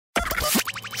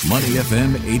Money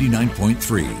FM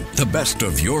 89.3, the best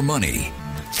of your money.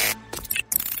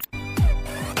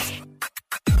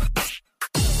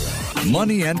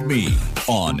 Money and Me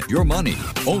on Your Money,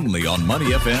 only on Money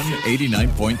FM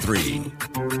 89.3.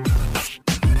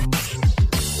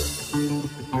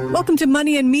 Welcome to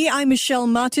Money and Me. I'm Michelle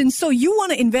Martin. So you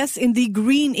want to invest in the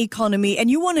green economy and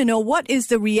you want to know what is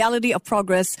the reality of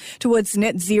progress towards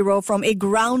net zero from a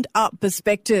ground up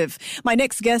perspective. My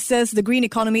next guest says the green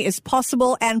economy is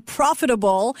possible and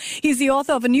profitable. He's the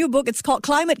author of a new book. It's called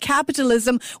Climate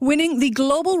Capitalism, Winning the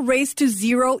Global Race to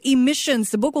Zero Emissions.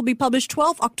 The book will be published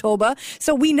 12th October.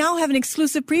 So we now have an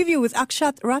exclusive preview with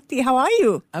Akshat Rati. How are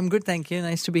you? I'm good, thank you.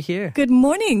 Nice to be here. Good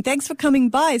morning. Thanks for coming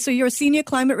by. So you're a senior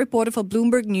climate reporter for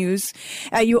Bloomberg News.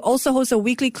 You also host a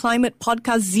weekly climate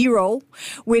podcast, Zero,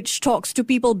 which talks to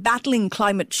people battling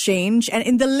climate change. And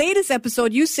in the latest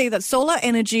episode, you say that solar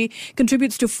energy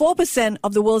contributes to 4%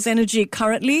 of the world's energy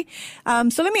currently.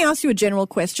 So let me ask you a general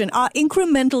question. Are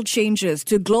incremental changes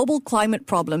to global climate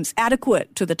problems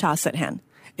adequate to the task at hand?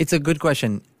 It's a good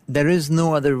question. There is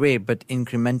no other way but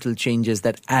incremental changes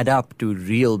that add up to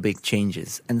real big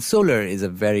changes. And solar is a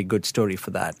very good story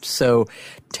for that. So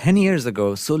 10 years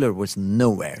ago, solar was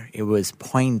nowhere. It was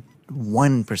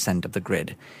 0.1% of the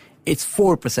grid. It's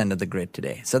 4% of the grid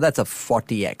today. So that's a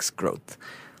 40x growth.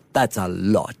 That's a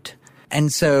lot.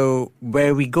 And so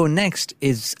where we go next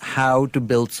is how to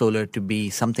build solar to be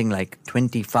something like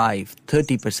 25,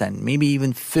 30%, maybe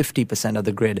even 50% of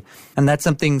the grid. And that's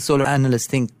something solar analysts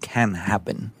think can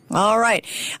happen. All right.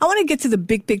 I want to get to the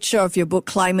big picture of your book,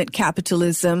 Climate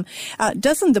Capitalism.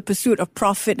 Doesn't the pursuit of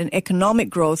profit and economic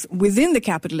growth within the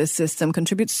capitalist system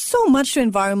contribute so much to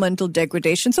environmental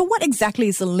degradation? So what exactly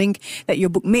is the link that your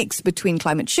book makes between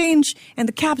climate change and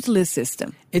the capitalist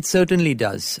system? It certainly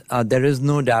does. There is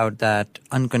no doubt that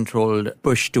uncontrolled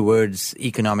push towards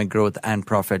economic growth and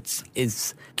profits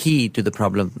is key to the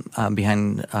problem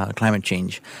behind climate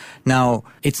change. Now,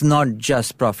 it's not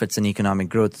just profits and economic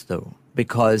growth, though,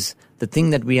 because the thing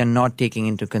that we are not taking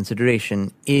into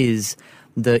consideration is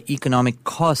the economic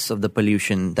costs of the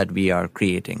pollution that we are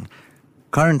creating.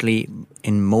 Currently,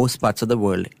 in most parts of the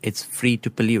world, it's free to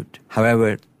pollute.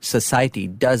 However, society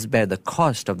does bear the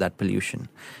cost of that pollution.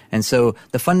 And so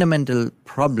the fundamental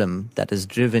problem that has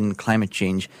driven climate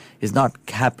change is not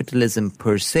capitalism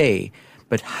per se,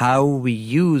 but how we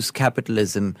use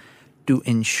capitalism to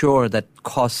ensure that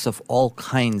costs of all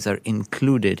kinds are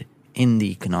included in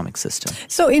the economic system.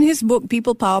 So in his book,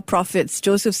 People, Power, Profits,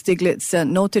 Joseph Stiglitz, a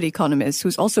noted economist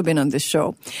who's also been on this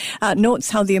show, notes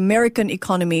how the American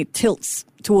economy tilts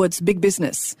towards big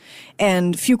business.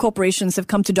 And few corporations have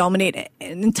come to dominate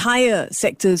entire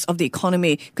sectors of the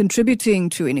economy, contributing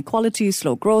to inequality,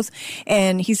 slow growth.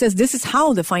 And he says this is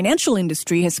how the financial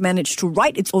industry has managed to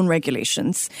write its own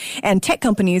regulations. And tech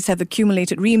companies have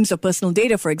accumulated reams of personal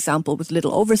data, for example, with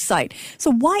little oversight.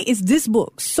 So why is this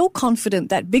book so confident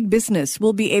that big business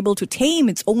will be able to tame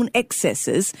its own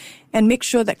excesses and make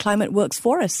sure that climate works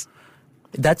for us?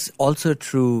 That's also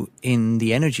true in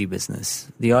the energy business.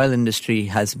 The oil industry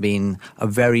has been a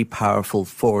very powerful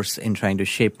force in trying to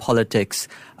shape politics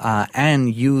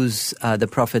and use the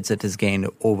profits it has gained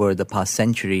over the past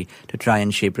century to try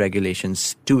and shape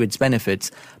regulations to its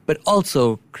benefits, but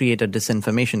also create a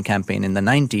disinformation campaign in the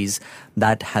 90s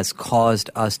that has caused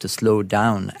us to slow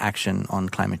down action on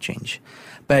climate change.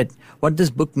 But what this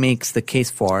book makes the case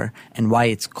for and why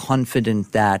it's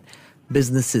confident that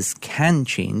businesses can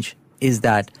change is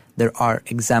that there are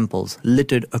examples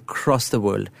littered across the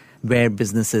world where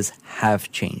businesses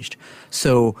have changed.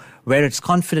 So where it's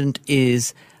confident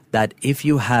is that if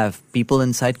you have people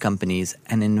inside companies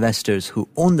and investors who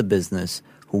own the business,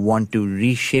 who want to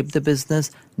reshape the business,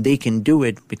 they can do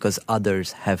it because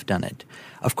others have done it.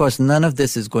 Of course, none of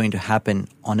this is going to happen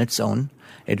on its own.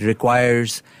 It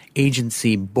requires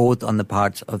agency both on the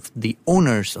parts of the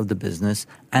owners of the business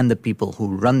and the people who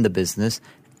run the business,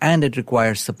 and it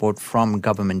requires support from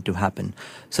government to happen.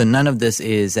 So none of this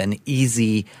is an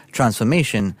easy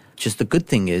transformation. Just the good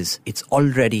thing is it's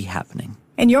already happening.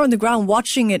 And you're on the ground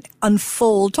watching it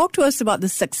unfold. Talk to us about the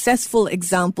successful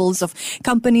examples of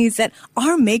companies that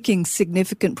are making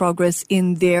significant progress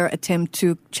in their attempt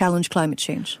to challenge climate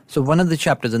change. So one of the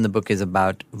chapters in the book is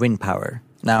about wind power.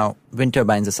 Now, wind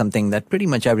turbines are something that pretty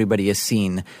much everybody has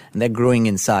seen, and they're growing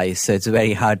in size, so it's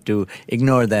very hard to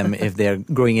ignore them if they're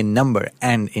growing in number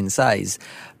and in size.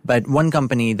 But one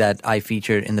company that I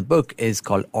feature in the book is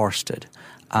called Ørsted.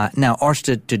 Now,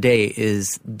 Ørsted today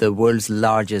is the world's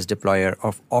largest deployer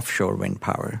of offshore wind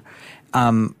power.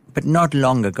 But not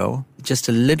long ago, just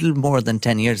a little more than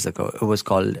 10 years ago, it was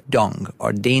called DONG,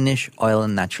 or Danish Oil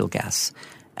and Natural Gas.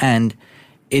 And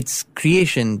its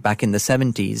creation back in the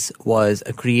 70s was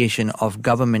a creation of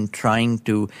government trying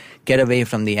to get away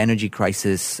from the energy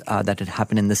crisis that had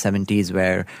happened in the 70s,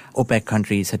 where OPEC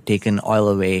countries had taken oil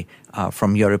away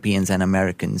from Europeans and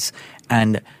Americans.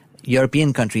 And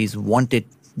European countries wanted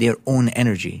their own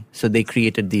energy. So they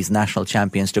created these national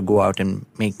champions to go out and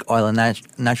make oil and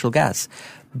natural gas.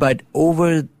 But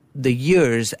over the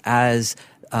years, as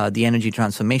the energy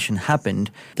transformation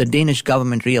happened, the Danish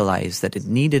government realized that it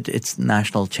needed its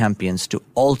national champions to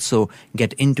also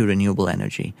get into renewable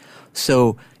energy.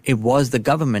 So it was the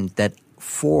government that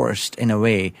forced, in a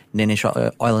way, Danish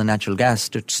oil and natural gas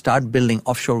to start building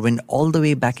offshore wind all the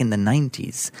way back in the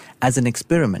 90s as an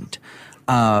experiment.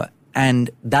 And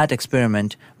that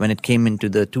experiment, when it came into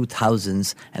the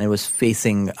 2000s and it was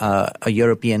facing a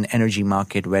European energy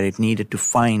market where it needed to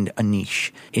find a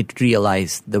niche, it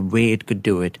realized the way it could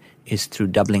do it is through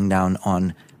doubling down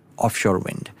on offshore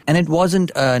wind. And it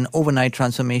wasn't an overnight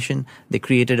transformation. They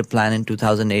created a plan in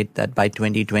 2008 that by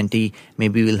 2020,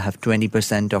 maybe we'll have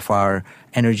 20% of our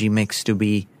energy mix to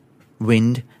be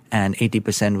wind and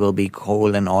 80% will be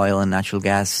coal and oil and natural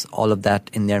gas, all of that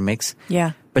in their mix.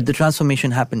 Yeah. But the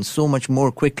transformation happened so much more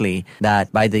quickly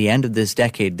that by the end of this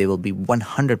decade, they will be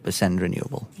 100%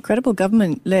 renewable. Incredible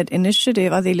government-led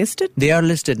initiative. Are they listed? They are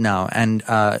listed now, and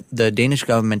the Danish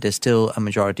government is still a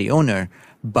majority owner,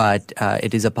 but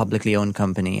it is a publicly owned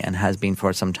company and has been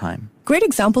for some time. Great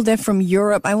example there from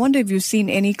Europe. I wonder if you've seen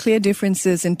any clear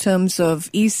differences in terms of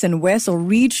East and West, or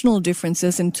regional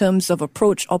differences in terms of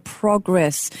approach or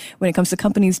progress when it comes to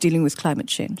companies dealing with climate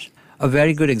change. A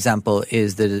very good example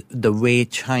is the way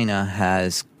China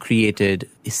has created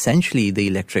essentially the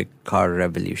electric car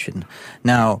revolution.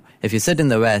 Now, if you sit in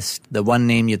the West, the one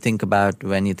name you think about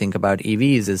when you think about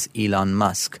EVs is Elon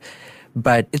Musk.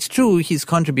 But it's true, he's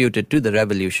contributed to the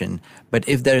revolution. But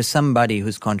if there is somebody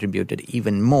who's contributed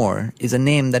even more, is a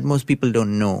name that most people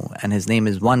don't know, and his name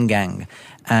is Wang Gang.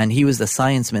 And he was the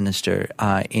science minister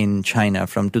in China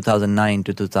from 2009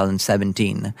 to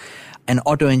 2017. An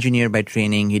auto engineer by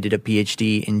training, he did a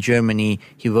PhD in Germany.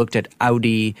 He worked at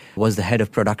Audi, was the head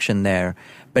of production there.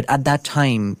 But at that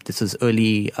time, this was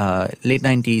late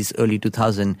 90s, early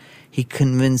 2000, he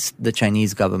convinced the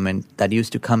Chinese government that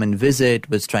used to come and visit,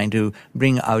 was trying to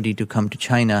bring Audi to come to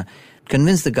China,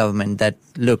 convinced the government that,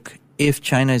 look, if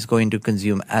China is going to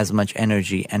consume as much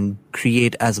energy and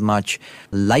create as much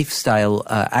lifestyle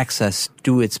access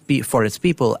to for its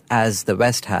people as the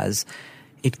West has,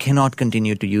 it cannot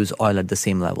continue to use oil at the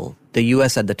same level. The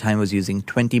US at the time was using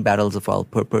 20 barrels of oil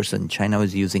per person. China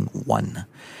was using 1.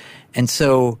 And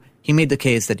so he made the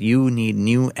case that you need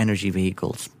new energy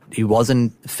vehicles. He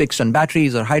wasn't fixed on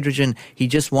batteries or hydrogen. He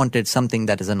just wanted something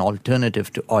that is an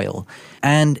alternative to oil.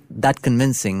 And that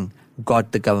convincing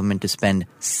got the government to spend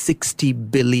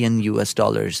 $60 billion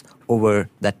over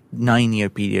that 9-year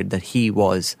period that he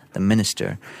was the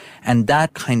minister. And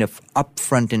that kind of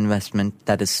upfront investment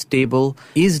that is stable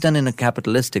is done in a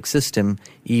capitalistic system,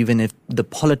 even if the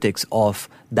politics of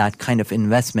that kind of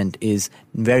investment is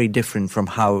very different from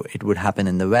how it would happen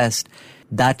in the West.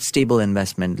 That stable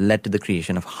investment led to the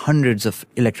creation of hundreds of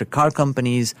electric car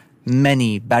companies,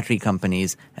 many battery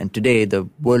companies, and today the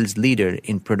world's leader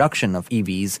in production of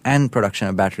EVs and production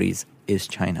of batteries is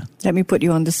China. Let me put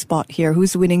you on the spot here.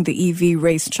 Who's winning the EV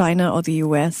race, China or the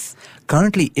US?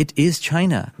 Currently, it is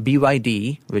China.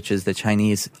 BYD, which is the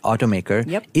Chinese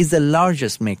automaker, is the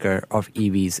largest maker of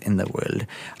EVs in the world.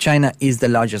 China is the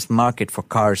largest market for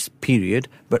cars, period,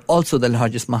 but also the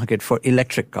largest market for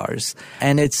electric cars.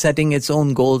 And it's setting its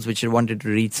own goals, which it wanted to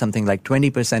reach something like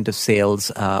 20% of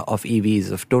sales of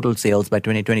EVs, of total sales by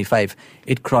 2025.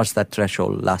 It crossed that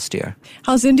threshold last year.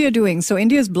 How's India doing? So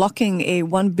India is blocking a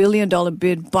 $1 billion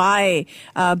bid by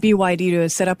BYD to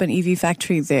set up an EV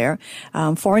factory there.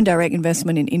 Foreign direct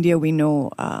investment in India, we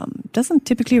know, doesn't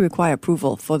typically require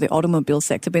approval for the automobile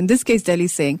sector. But in this case,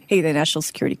 Delhi's saying, hey, they're national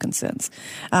security concerns.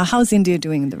 How's India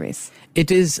doing in the race?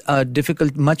 It is a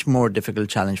much more difficult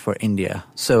challenge for India.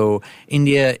 So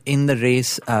India in the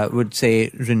race would say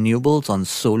renewables on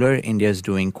solar, India is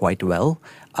doing quite well.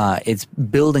 It's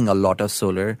building a lot of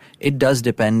solar. It does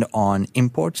depend on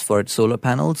imports for its solar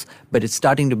panels, but it's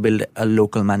starting to build a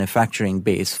local manufacturing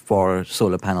base for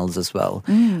solar panels as well.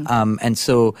 And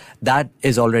so that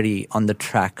is already on the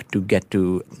track to get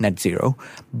to net zero.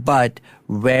 But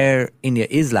where India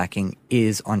is lacking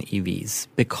is on EVs,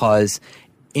 because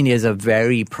India is a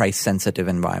very price-sensitive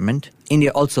environment.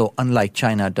 India also, unlike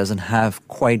China, doesn't have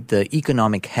quite the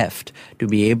economic heft to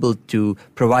be able to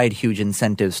provide huge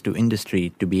incentives to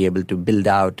industry to be able to build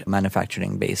out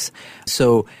manufacturing base.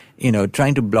 So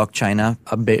trying to block China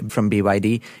a bit from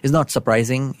BYD is not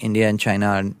surprising. India and China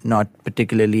are not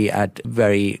particularly at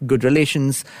very good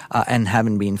relations and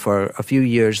haven't been for a few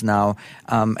years now.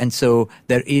 And so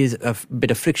there is a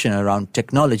bit of friction around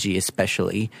technology,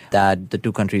 especially, that the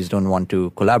two countries don't want to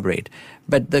collaborate.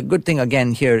 But the good thing,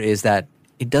 again, here is that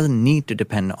it doesn't need to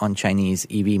depend on Chinese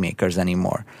EV makers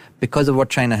anymore. Because of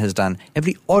what China has done,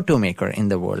 every automaker in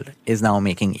the world is now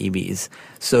making EVs.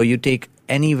 So you take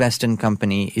any Western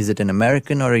company, is it an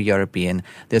American or a European,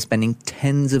 they're spending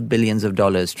tens of billions of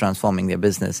dollars transforming their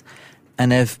business.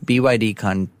 And if BYD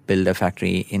can't build a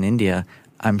factory in India,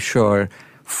 I'm sure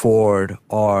Ford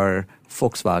or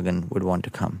Volkswagen would want to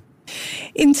come.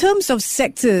 In terms of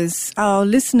sectors, our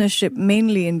listenership,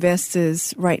 mainly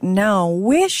investors right now,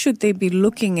 where should they be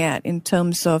looking at in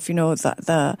terms of,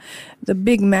 the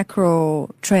big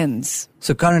macro trends?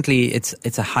 So currently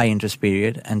it's a high interest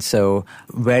period. And so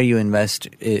where you invest,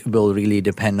 it will really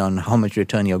depend on how much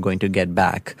return you're going to get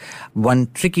back. One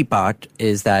tricky part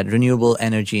is that renewable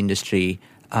energy industry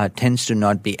tends to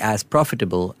not be as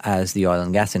profitable as the oil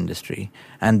and gas industry.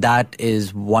 And that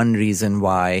is one reason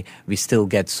why we still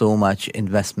get so much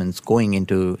investments going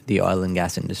into the oil and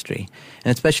gas industry.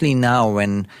 And especially now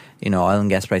when, oil and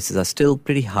gas prices are still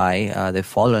pretty high. They've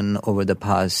fallen over the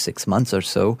past 6 months or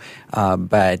so,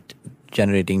 but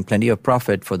generating plenty of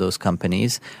profit for those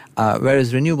companies,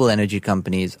 whereas renewable energy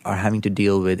companies are having to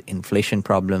deal with inflation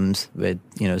problems, with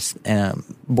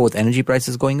both energy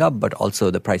prices going up, but also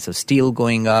the price of steel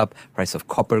going up, price of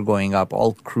copper going up,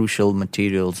 all crucial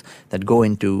materials that go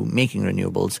into making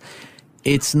renewables.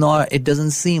 It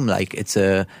doesn't seem like it's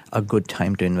a good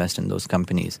time to invest in those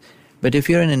companies. But if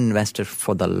you're an investor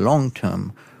for the long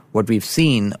term, what we've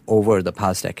seen over the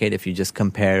past decade, if you just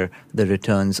compare the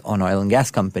returns on oil and gas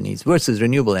companies versus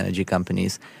renewable energy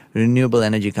companies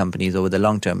over the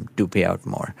long term do pay out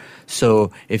more. So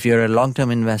if you're a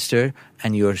long-term investor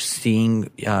and you're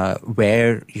seeing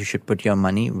where you should put your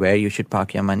money, where you should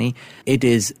park your money, it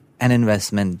is an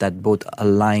investment that both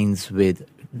aligns with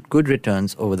good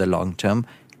returns over the long term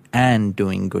and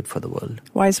doing good for the world.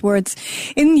 Wise words.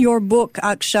 In your book,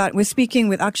 Akshat, we're speaking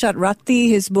with Akshat Rathi.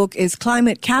 His book is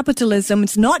Climate Capitalism.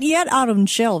 It's not yet out on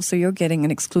shelves, so you're getting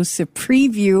an exclusive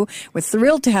preview. We're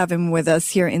thrilled to have him with us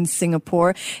here in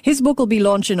Singapore. His book will be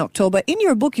launched in October. In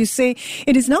your book, you say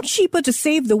it is now cheaper to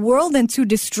save the world than to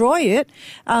destroy it.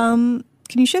 Can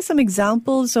you share some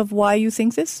examples of why you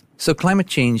think this? So climate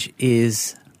change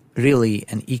is really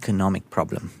an economic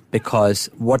problem, because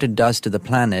what it does to the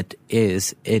planet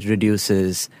is it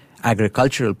reduces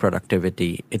agricultural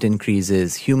productivity, it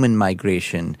increases human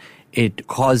migration, it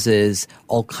causes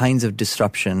all kinds of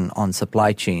disruption on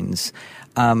supply chains.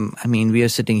 We are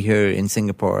sitting here in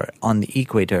Singapore on the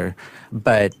equator,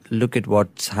 but look at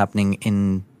what's happening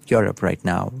in Europe right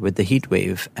now with the heat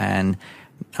wave and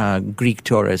Greek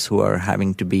tourists who are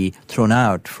having to be thrown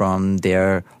out from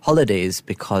their holidays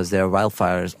because there are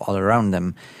wildfires all around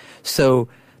them. So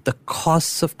the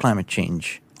costs of climate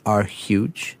change are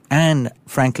huge. And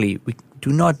frankly, we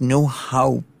do not know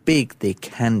how big they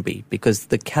can be, because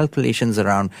the calculations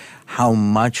around how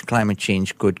much climate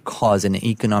change could cause an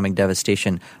economic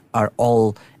devastation are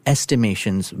all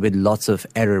estimations with lots of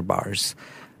error bars.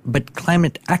 But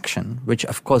climate action, which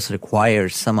of course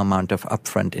requires some amount of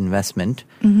upfront investment,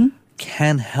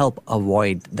 can help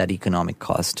avoid that economic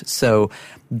cost. So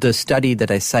the study that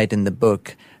I cite in the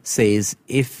book says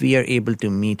if we are able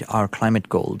to meet our climate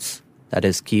goals, that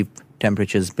is keep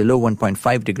temperatures below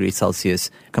 1.5 degrees Celsius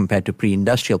compared to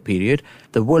pre-industrial period,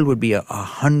 the world would be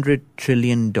 $100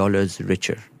 trillion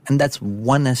richer. And that's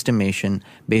one estimation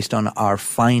based on our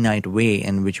finite way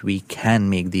in which we can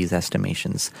make these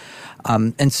estimations.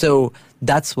 And so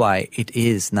that's why it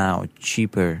is now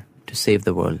cheaper to save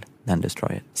the world than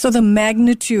destroy it. So the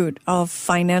magnitude of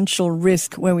financial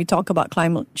risk when we talk about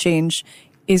climate change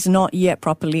is not yet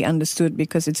properly understood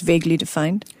because it's vaguely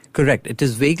defined? Correct. It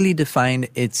is vaguely defined.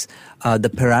 It's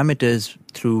the parameters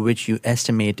through which you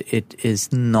estimate it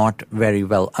is not very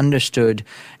well understood.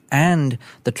 And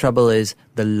the trouble is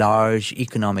the large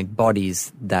economic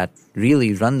bodies that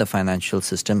really run the financial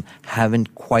system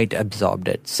haven't quite absorbed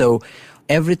it. So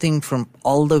everything from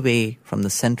all the way from the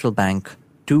central bank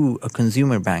to a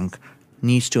consumer bank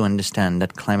needs to understand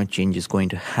that climate change is going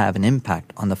to have an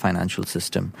impact on the financial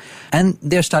system. And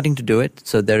they're starting to do it.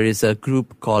 So there is a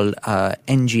group called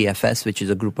NGFS, which is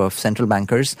a group of central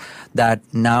bankers that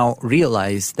now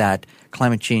realize that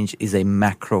climate change is a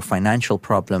macro financial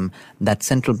problem that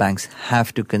central banks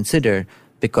have to consider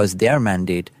because their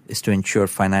mandate is to ensure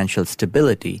financial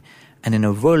stability. And in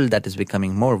a world that is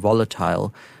becoming more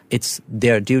volatile, it's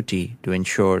their duty to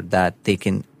ensure that they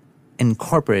can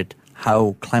incorporate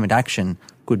how climate action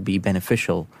could be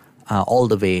beneficial all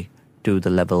the way to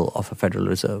the level of a Federal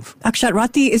Reserve. Akshat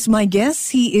Rathi is my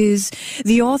guest. He is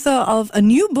the author of a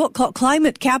new book called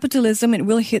Climate Capitalism. It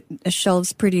will hit the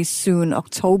shelves pretty soon.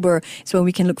 October is when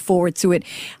we can look forward to it.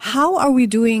 How are we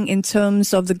doing in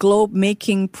terms of the globe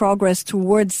making progress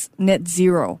towards net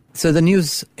zero? So the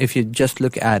news, if you just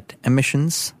look at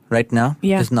emissions right now,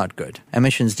 is not good.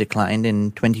 Emissions declined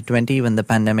in 2020 when the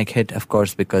pandemic hit, of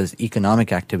course, because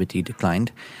economic activity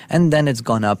declined. And then it's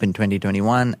gone up in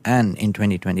 2021 and in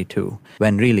 2022,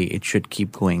 when really it should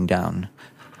keep going down.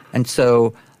 And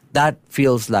so that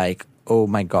feels like, oh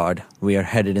my God, we are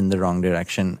headed in the wrong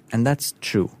direction. And that's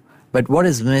true. But what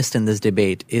is missed in this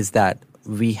debate is that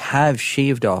we have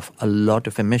shaved off a lot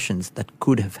of emissions that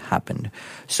could have happened.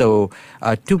 So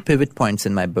two pivot points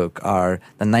in my book are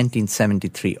the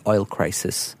 1973 oil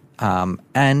crisis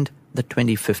and the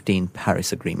 2015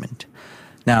 Paris Agreement.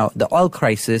 Now, the oil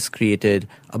crisis created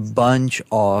a bunch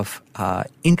of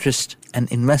interest and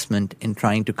investment in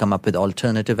trying to come up with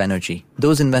alternative energy.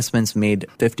 Those investments made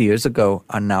 50 years ago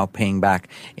are now paying back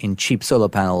in cheap solar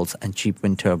panels and cheap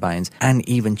wind turbines and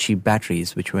even cheap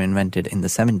batteries, which were invented in the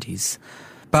 70s.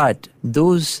 But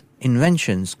those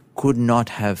inventions could not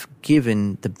have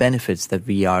given the benefits that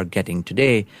we are getting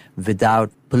today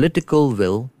without political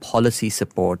will, policy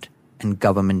support, and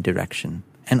government direction.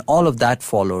 And all of that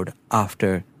followed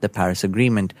after the Paris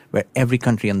Agreement, where every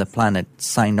country on the planet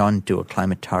signed on to a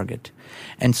climate target.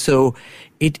 And so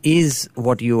it is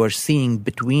what you are seeing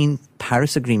between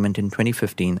Paris Agreement in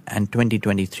 2015 and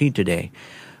 2023 today.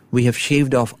 We have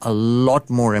shaved off a lot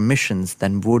more emissions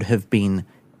than would have been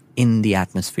in the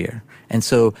atmosphere. And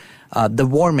so the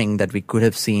warming that we could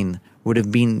have seen would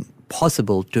have been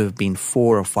possible to have been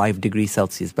 4 or 5 degrees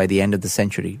Celsius by the end of the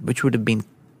century, which would have been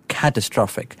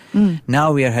catastrophic.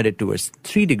 Now we are headed towards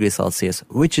 3 degrees Celsius,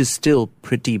 which is still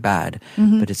pretty bad,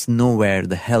 but it's nowhere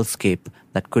the hellscape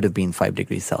that could have been 5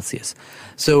 degrees Celsius.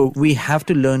 So we have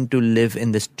to learn to live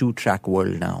in this two-track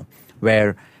world now,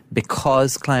 where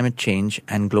because climate change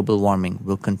and global warming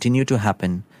will continue to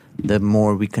happen, the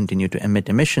more we continue to emit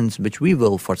emissions, which we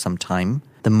will for some time,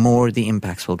 the more the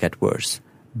impacts will get worse.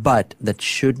 But that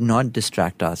should not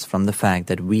distract us from the fact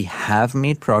that we have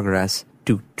made progress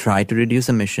to try to reduce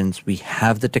emissions. We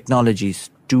have the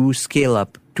technologies to scale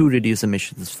up to reduce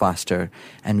emissions faster,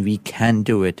 and we can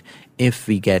do it if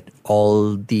we get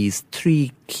all these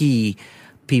 3 key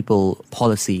people,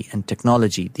 policy, and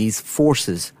technology, these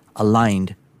forces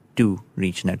aligned to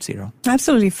reach net zero.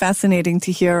 Absolutely fascinating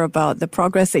to hear about the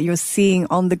progress that you're seeing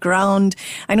on the ground.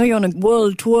 I know you're on a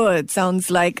world tour. It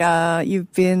sounds like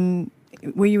you've been...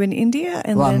 Were you in India?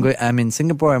 I'm in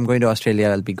Singapore. I'm going to Australia.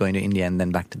 I'll be going to India and then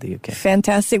back to the UK.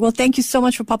 Fantastic. Well, thank you so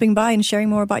much for popping by and sharing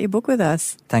more about your book with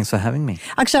us. Thanks for having me.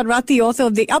 Akshat Rathi, author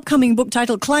of the upcoming book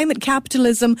titled Climate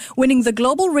Capitalism, Winning the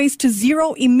Global Race to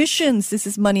Zero Emissions. This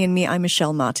is Money and Me. I'm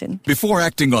Michelle Martin. Before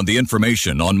acting on the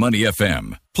information on Money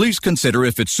FM, please consider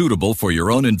if it's suitable for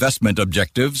your own investment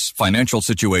objectives, financial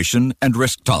situation, and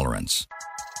risk tolerance.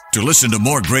 To listen to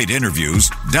more great interviews,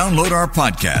 download our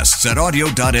podcasts at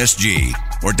audio.sg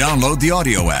or download the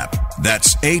audio app.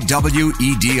 That's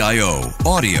AWEDIO,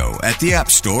 audio at the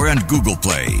App Store and Google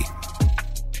Play.